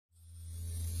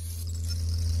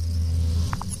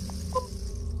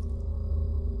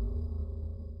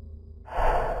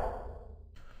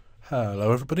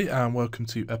Hello everybody and welcome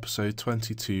to episode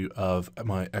 22 of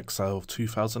my Excel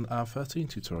 2013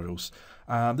 tutorials.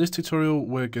 This tutorial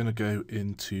we're going to go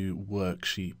into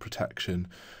Worksheet Protection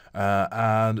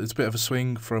and it's a bit of a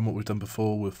swing from what we've done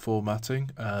before with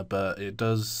formatting, but it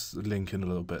does link in a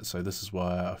little bit, so this is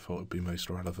why I thought it would be most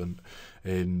relevant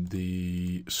in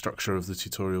the structure of the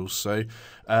tutorials. So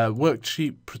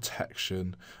Worksheet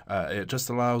Protection, it just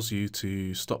allows you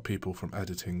to stop people from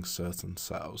editing certain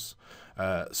cells.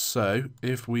 So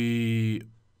if we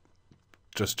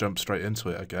just jump straight into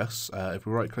it, I guess, if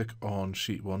we right click on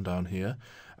sheet 1 down here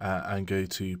and go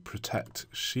to Protect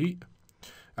Sheet,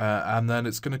 and then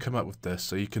it's going to come up with this.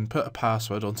 So you can put a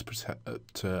password on to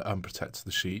unprotect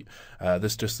the sheet.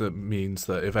 This just means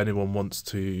that if anyone wants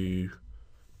to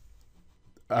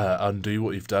undo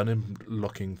what you've done in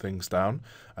locking things down,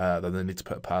 then they need to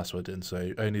put a password in.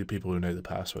 So only the people who know the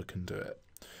password can do it.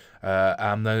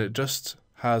 And then it just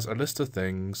has a list of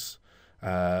things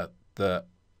that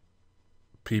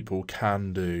people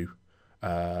can do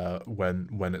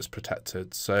when it's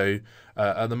protected. So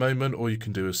at the moment, all you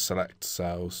can do is select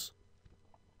cells,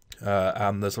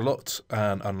 and there's a locked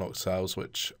and unlocked cells,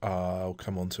 which I'll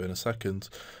come on to in a second,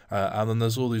 and then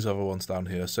there's all these other ones down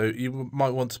here. So you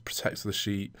might want to protect the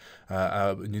sheet,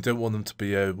 and you don't want them to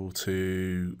be able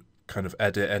to kind of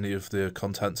edit any of the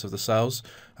contents of the cells,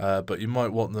 but you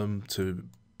might want them to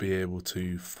be able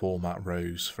to format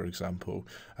rows, for example.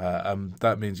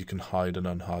 That means you can hide and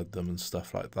unhide them and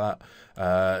stuff like that.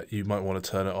 You might want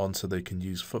to turn it on so they can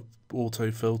use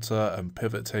auto filter and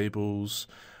pivot tables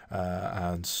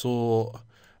and sort,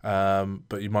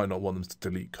 but you might not want them to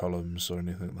delete columns or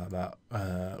anything like that,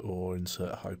 or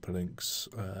insert hyperlinks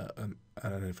and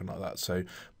anything like that. So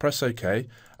press OK,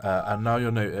 and now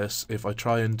you'll notice if I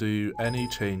try and do any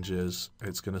changes,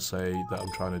 it's going to say that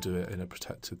I'm trying to do it in a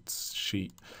protected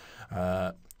sheet.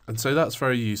 And so that's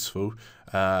very useful.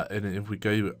 And if we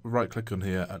go right click on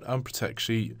here and unprotect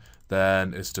sheet,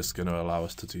 then it's just going to allow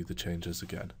us to do the changes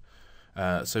again.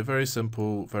 So very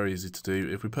simple, very easy to do.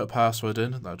 If we put a password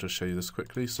in, that'll just show you this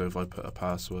quickly. So if I put a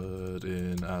password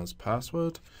in as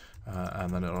password,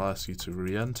 and then it'll ask you to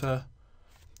re-enter,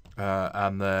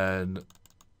 and then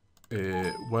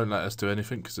it won't let us do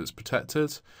anything because it's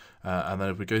protected. And then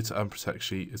if we go to unprotect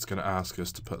sheet, it's going to ask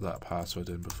us to put that password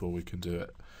in before we can do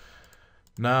it.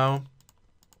 Now,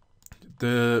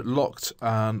 the locked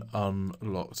and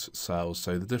unlocked cells,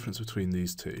 so the difference between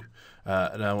these two.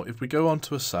 Now, if we go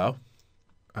onto a cell,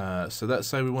 so let's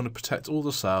say we want to protect all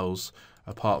the cells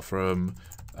apart from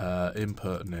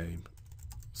input name.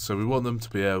 So we want them to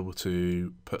be able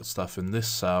to put stuff in this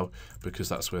cell because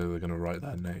that's where they're going to write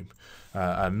their name.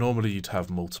 And normally you'd have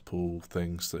multiple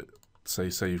things that,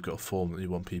 say you've got a form that you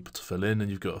want people to fill in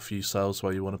and you've got a few cells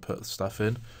where you want to put stuff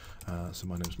in. So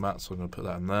my name's Matt, so I'm going to put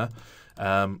that in there.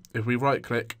 If we right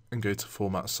click and go to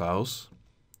Format Cells,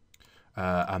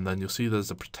 and then you'll see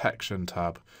there's a Protection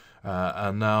tab.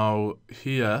 And now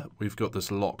here we've got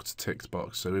this locked ticked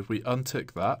box. So if we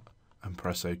untick that and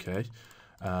press OK,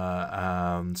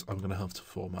 and I'm going to have to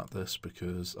format this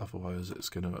because otherwise it's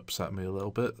going to upset me a little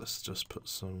bit. Let's just put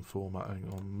some formatting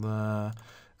on there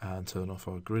and turn off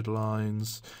our grid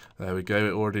lines. There we go,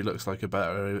 it already looks like a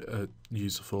better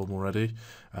user form already.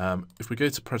 If we go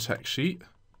to Protect Sheet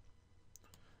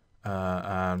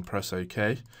and press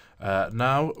OK,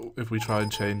 now if we try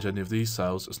and change any of these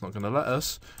cells, it's not going to let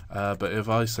us, but if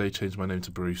I say change my name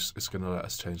to Bruce, it's going to let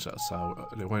us change that cell,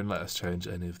 and it won't let us change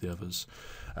any of the others.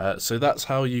 So that's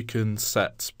how you can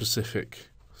set specific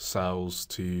cells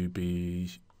to be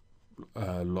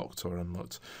locked or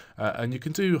unlocked, and you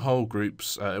can do whole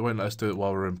groups. It won't let us do it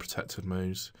while we're in protected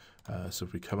mode. So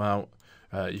if we come out,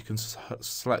 you can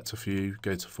select a few,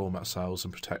 go to Format Cells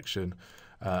and Protection,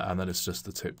 and then it's just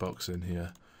the tick box in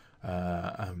here.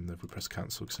 And if we press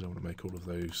cancel, because I don't want to make all of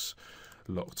those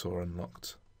locked or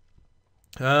unlocked.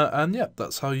 And yeah,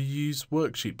 that's how you use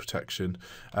Worksheet Protection.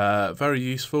 Very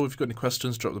useful. If you've got any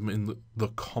questions, drop them in the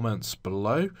comments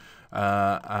below.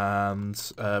 And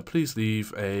please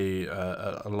leave a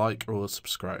like or a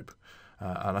subscribe.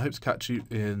 And I hope to catch you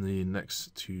in the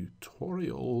next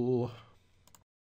tutorial.